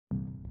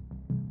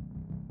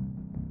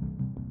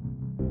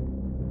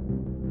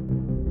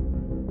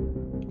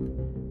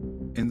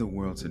In the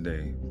world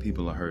today,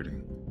 people are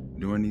hurting.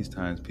 During these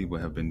times, people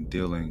have been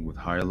dealing with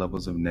higher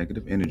levels of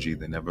negative energy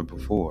than ever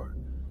before.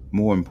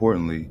 More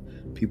importantly,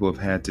 people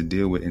have had to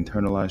deal with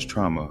internalized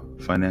trauma,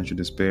 financial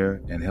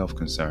despair, and health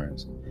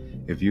concerns.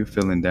 If you're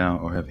feeling down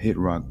or have hit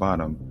rock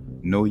bottom,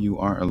 know you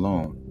aren't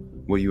alone.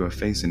 What you are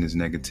facing is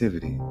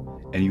negativity,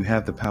 and you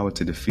have the power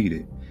to defeat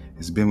it.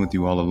 It's been with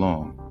you all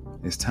along.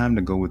 It's time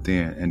to go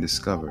within and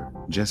discover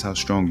just how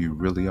strong you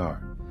really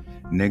are.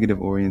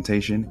 Negative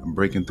Orientation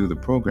Breaking Through the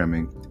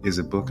Programming is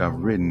a book I've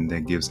written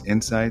that gives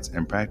insights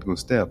and practical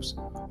steps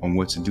on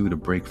what to do to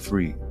break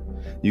free.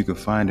 You can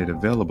find it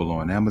available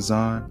on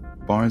Amazon,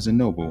 Barnes &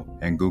 Noble,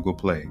 and Google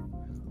Play.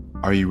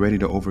 Are you ready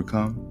to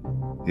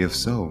overcome? If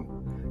so,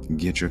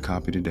 get your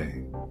copy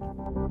today.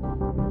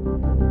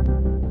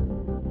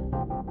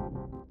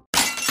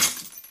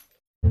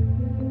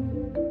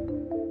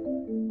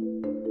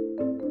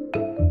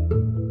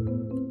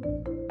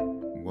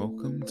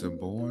 Welcome to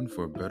Born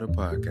for Better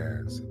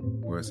Podcast,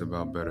 where it's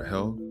about better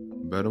health,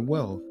 better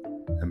wealth,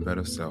 and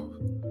better self.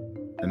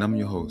 And I'm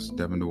your host,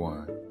 Devin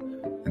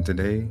DeWine. And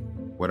today,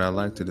 what I'd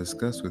like to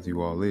discuss with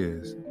you all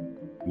is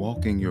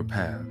walking your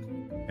path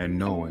and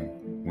knowing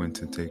when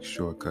to take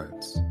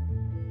shortcuts.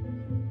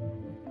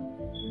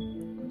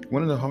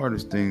 One of the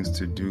hardest things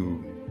to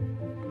do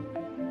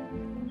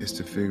is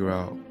to figure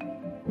out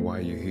why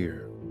you're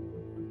here.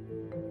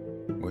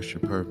 What's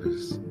your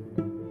purpose?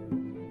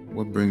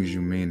 What brings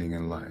you meaning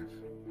in life?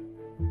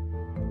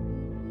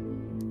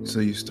 So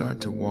you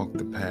start to walk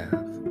the path.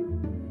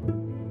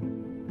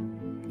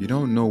 You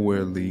don't know where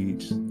it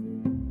leads.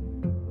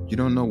 You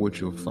don't know what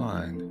you'll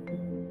find,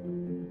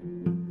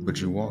 but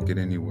you walk it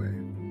anyway.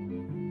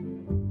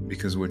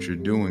 Because what you're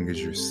doing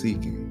is you're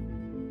seeking.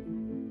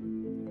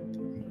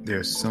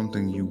 There's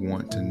something you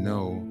want to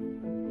know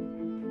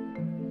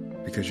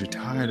because you're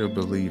tired of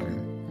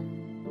believing.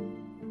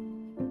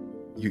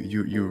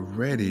 You're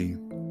ready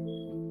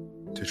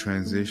to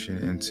transition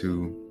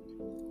into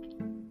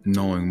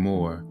knowing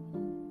more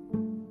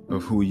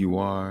of who you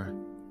are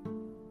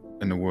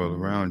and the world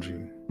around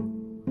you.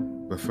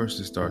 But first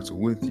it starts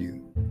with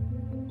you.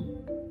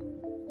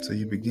 So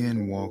you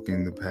begin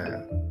walking the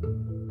path.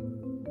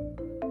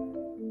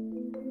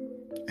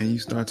 And you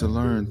start to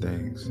learn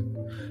things.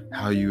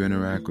 How you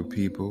interact with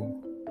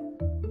people.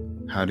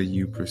 How do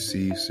you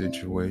perceive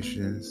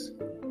situations?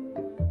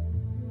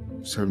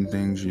 Certain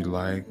things you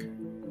like.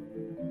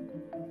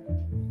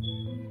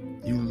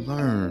 You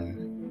learn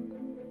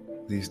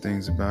these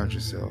things about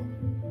yourself.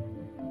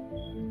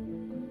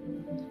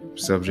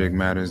 Subject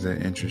matters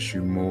that interest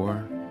you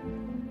more.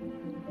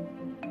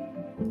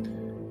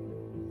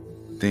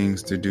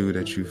 Things to do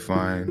that you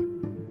find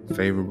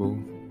favorable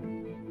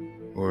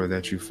or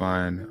that you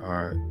find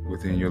are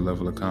within your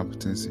level of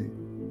competency.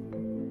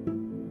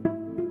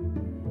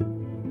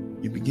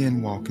 You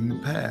begin walking the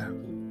path.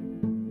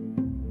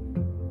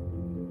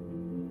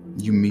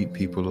 You meet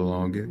people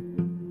along it.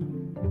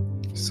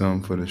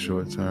 Some for the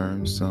short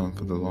term, some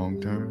for the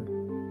long term.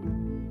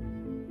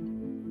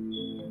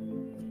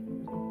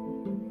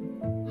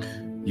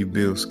 You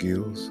build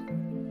skills.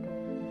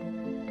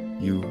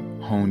 You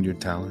hone your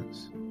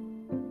talents.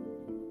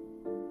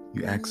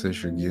 You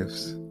access your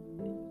gifts.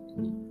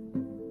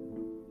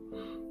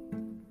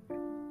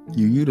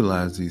 You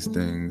utilize these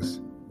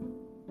things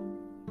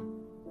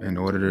in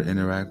order to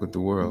interact with the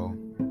world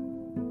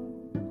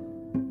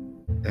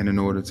and in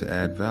order to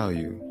add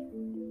value.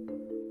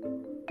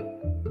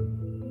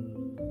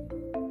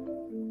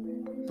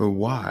 But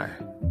why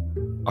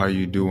are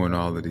you doing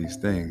all of these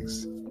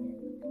things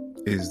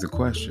is the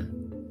question.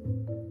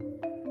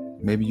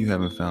 Maybe you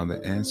haven't found the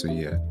answer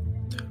yet,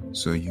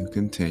 so you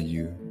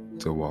continue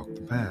to walk the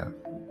path.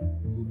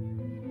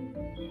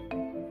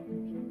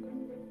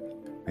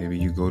 Maybe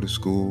you go to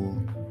school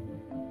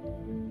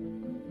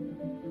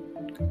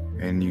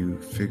and you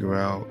figure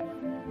out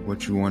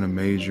what you want to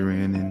major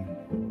in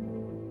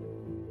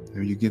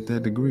and you get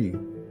that degree.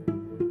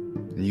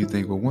 And you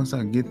think, well, once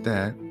I get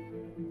that,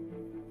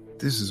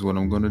 this is what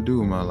I'm going to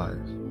do in my life.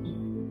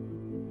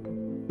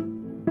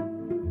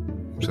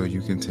 So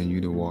you continue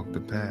to walk the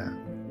path.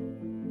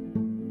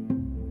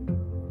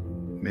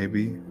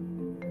 Maybe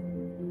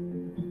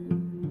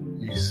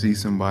you see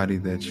somebody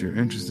that you're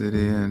interested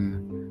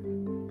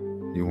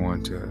in, you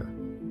want to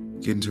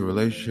get into a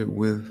relationship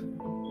with,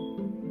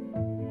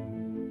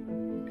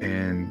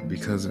 and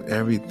because of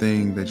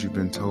everything that you've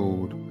been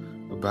told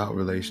about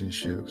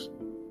relationships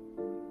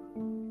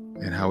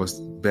and how it's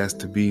best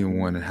to be in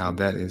one and how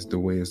that is the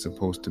way it's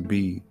supposed to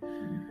be,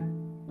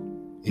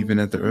 even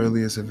at the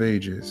earliest of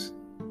ages,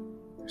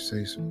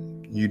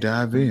 you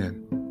dive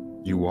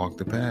in, you walk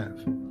the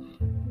path.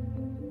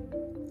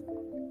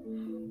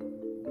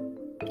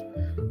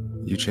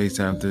 You chase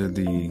after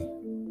the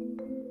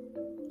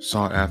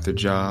sought after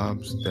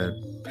jobs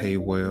that pay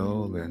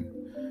well, and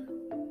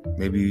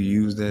maybe you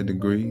use that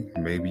degree,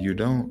 maybe you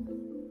don't.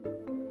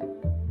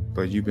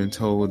 But you've been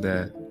told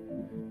that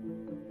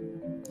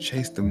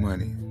chase the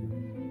money.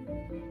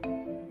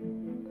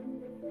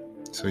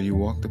 So you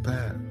walk the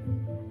path.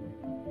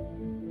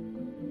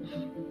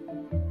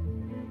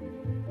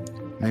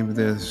 Maybe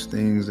there's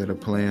things that are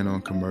playing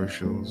on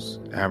commercials,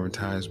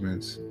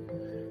 advertisements,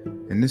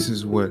 and this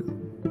is what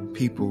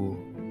people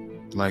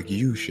like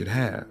you should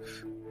have.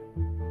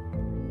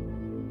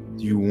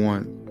 You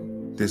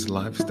want this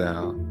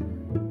lifestyle.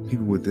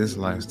 People with this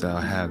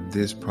lifestyle have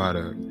this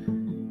product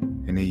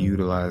and they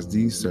utilize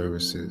these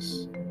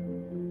services.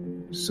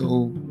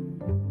 So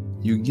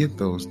you get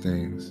those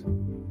things.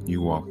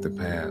 You walk the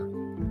path.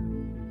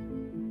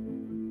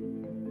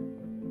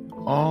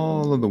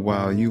 All of the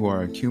while you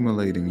are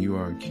accumulating.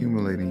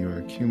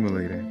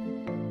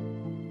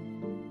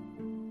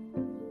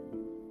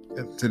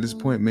 To this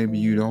point, maybe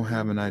you don't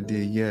have an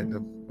idea yet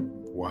of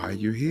why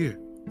you're here.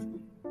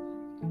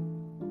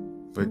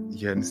 But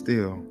yet and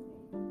still,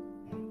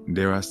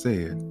 dare I say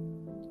it,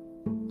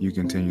 you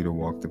continue to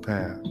walk the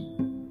path.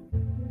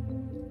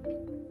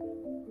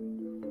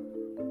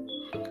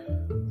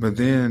 But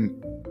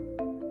then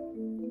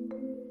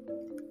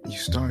you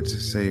start to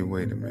say,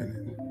 wait a minute.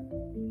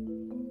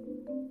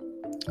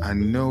 I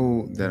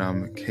know that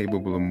I'm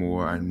capable of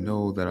more. I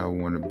know that I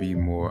want to be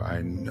more.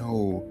 I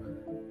know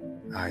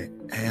I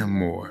am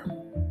more.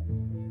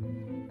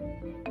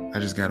 I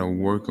just got to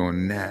work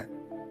on that.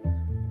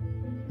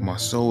 My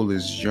soul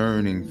is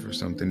yearning for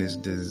something. It's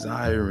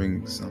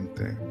desiring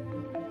something.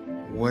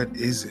 What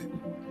is it?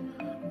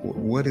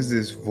 What is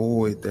this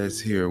void that's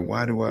here?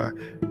 Why do I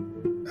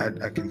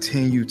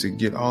continue to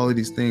get all of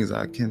these things?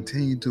 I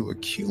continue to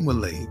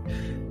accumulate.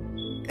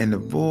 And the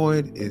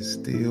void is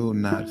still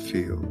not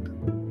filled.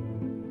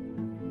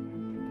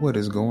 What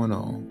is going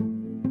on?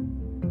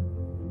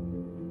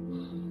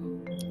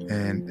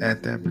 And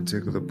at that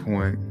particular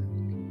point,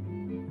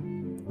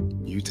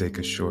 you take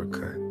a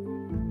shortcut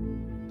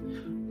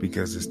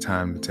because it's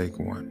time to take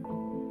one.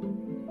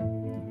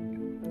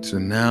 So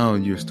now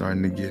you're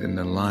starting to get in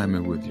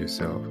alignment with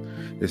yourself.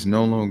 It's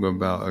no longer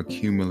about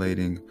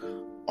accumulating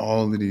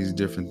all of these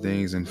different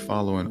things and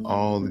following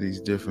all of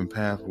these different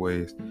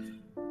pathways.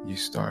 You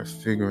start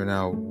figuring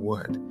out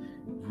what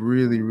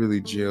really,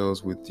 really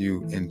gels with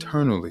you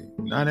internally,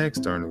 not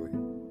externally.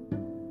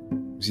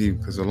 See,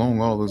 because along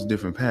all those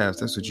different paths,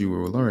 that's what you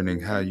were learning,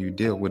 how you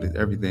deal with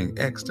everything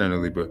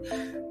externally. But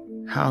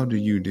how do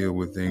you deal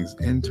with things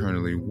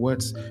internally?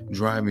 What's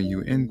driving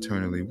you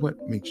internally?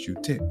 What makes you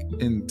tick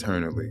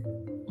internally?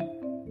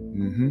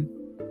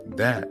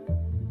 That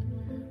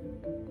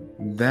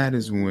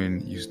is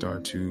when you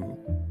start to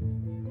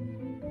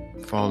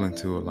fall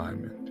into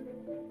alignment.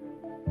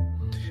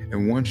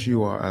 And once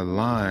you are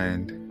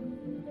aligned,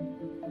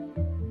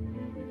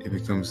 it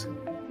becomes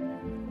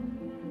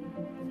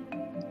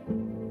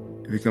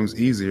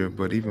easier,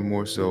 but even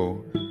more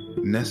so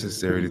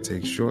necessary to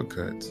take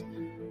shortcuts,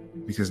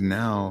 because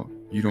now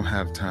you don't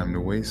have time to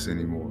waste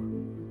anymore.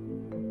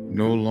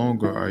 No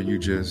longer are you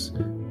just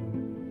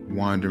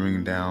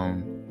wandering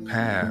down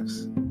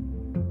paths.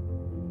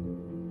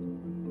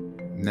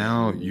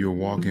 Now you're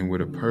walking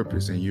with a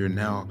purpose, and you're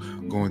now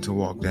going to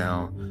walk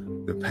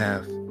down the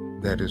path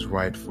that is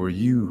right for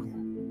you.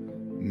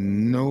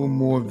 No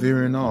more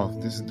veering off.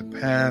 This is the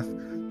path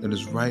that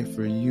is right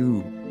for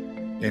you.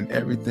 And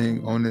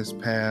everything on this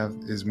path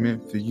is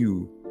meant for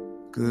you.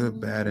 Good,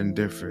 bad, and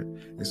different.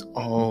 It's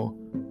all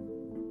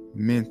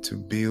meant to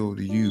build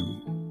you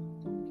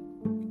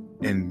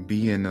and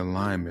be in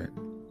alignment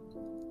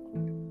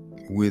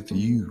with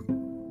you.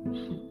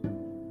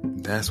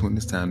 That's when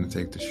it's time to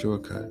take the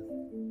shortcut.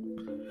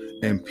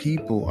 And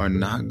people are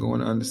not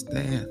going to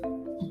understand.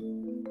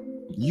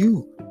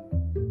 You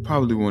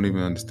probably won't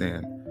even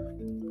understand.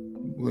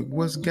 Like,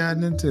 what's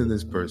gotten into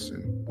this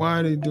person? Why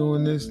are they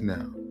doing this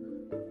now?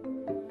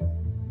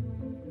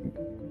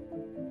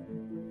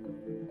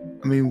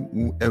 I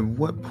mean, at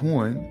what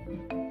point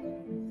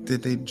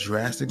did they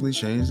drastically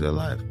change their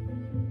life?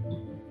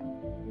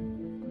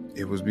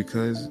 It was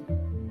because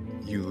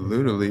you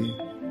literally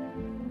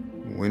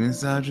went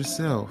inside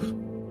yourself,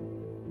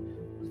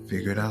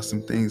 figured out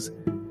some things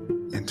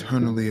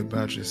internally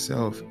about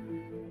yourself,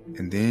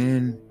 and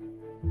then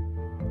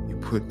you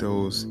put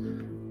those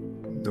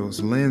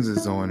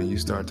lenses on and you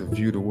start to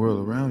view the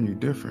world around you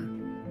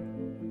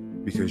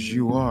different, because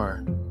you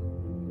are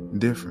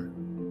different,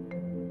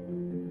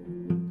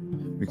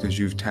 because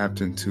you've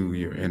tapped into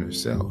your inner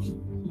self.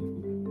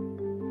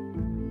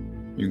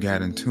 You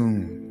got in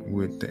tune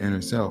with the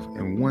inner self,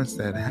 and once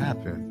that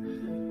happened,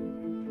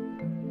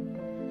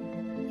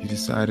 you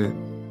decided,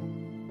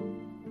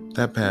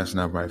 that path's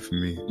not right for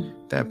me.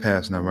 That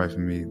path's not right for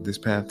me. This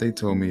path they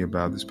told me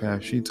about, this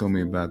path she told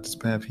me about, this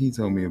path he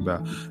told me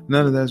about,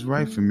 none of that's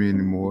right for me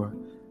anymore.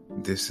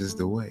 This is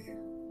the way.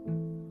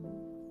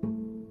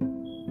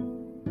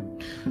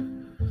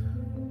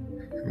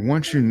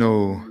 Once you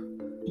know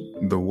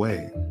the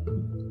way,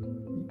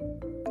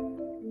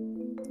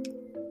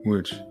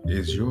 which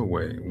is your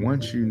way,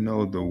 once you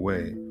know the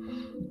way,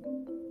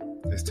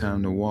 it's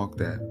time to walk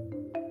that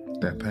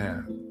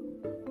path.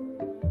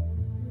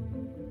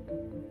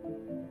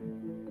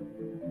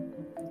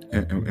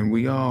 And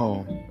we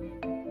all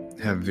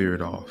have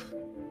veered off.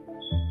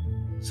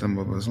 Some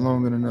of us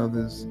longer than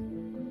others.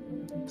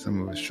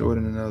 Some of us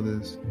shorter than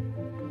others.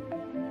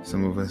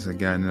 Some of us have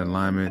gotten in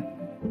alignment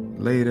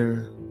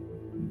later,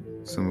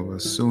 some of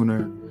us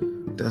sooner.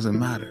 Doesn't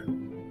matter.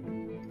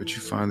 But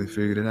you finally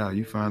figured it out.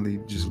 You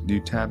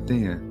tapped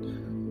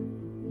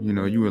in. You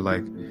know, you were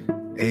like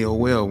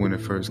AOL when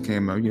it first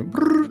came out. You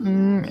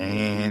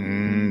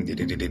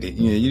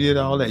did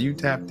all that. You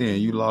tapped in.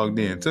 You logged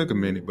in. Took a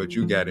minute, but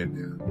you got in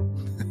there.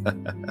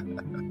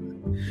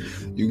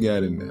 You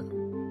got in there.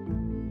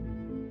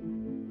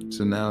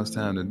 So now it's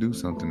time to do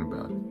something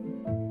about it.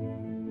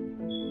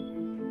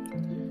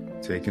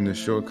 Taking the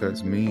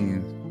shortcuts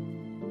means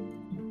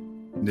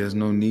there's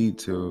no need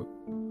to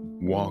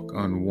walk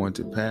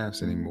unwanted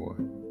paths anymore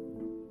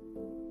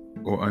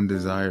or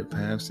undesired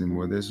paths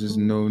anymore. There's just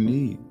no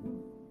need.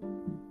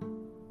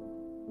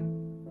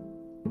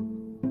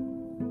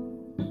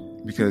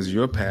 Because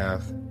your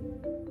path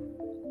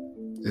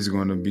is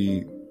going to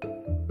be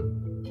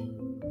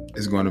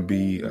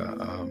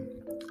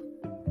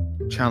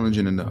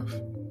challenging enough.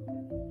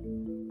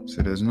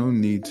 So there's no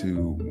need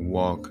to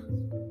walk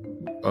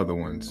other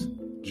ones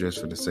just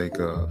for the sake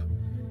of.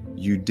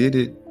 You did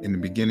it in the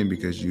beginning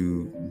because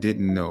you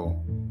didn't know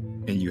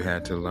and you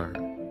had to learn.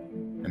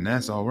 And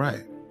that's all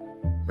right.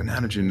 But now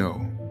that you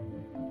know,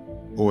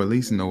 or at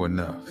least know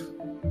enough,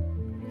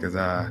 because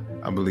I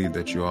believe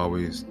that you're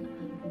always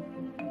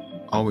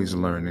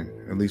learning.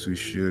 At least we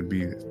should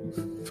be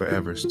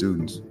forever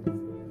students.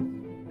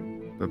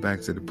 But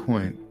back to the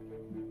point,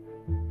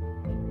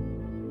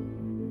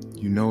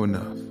 you know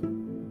enough.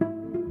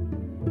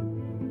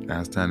 Now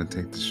it's time to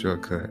take the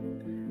shortcut,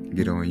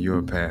 get on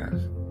your path,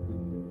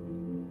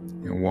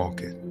 and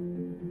walk it.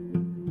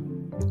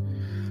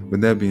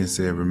 With that being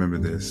said, remember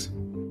this.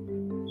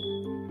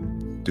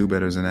 Do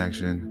better as an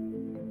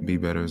action, be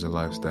better as a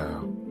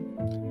lifestyle.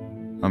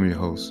 I'm your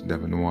host,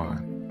 Devin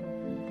Dewan.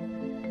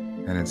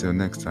 And until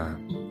next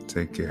time,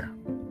 take care.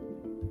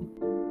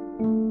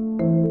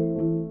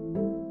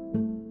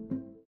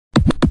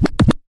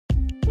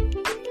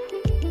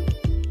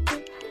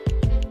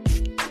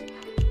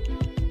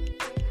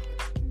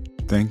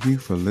 Thank you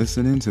for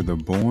listening to the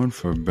Born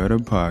for Better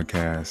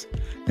podcast.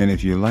 And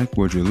if you like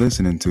what you're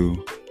listening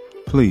to,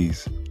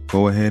 please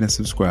go ahead and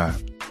subscribe.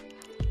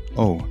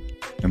 Oh,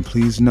 and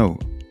please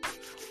note,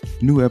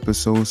 new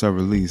episodes are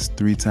released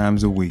 3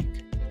 times a week.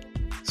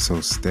 So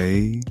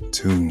stay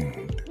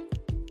tuned.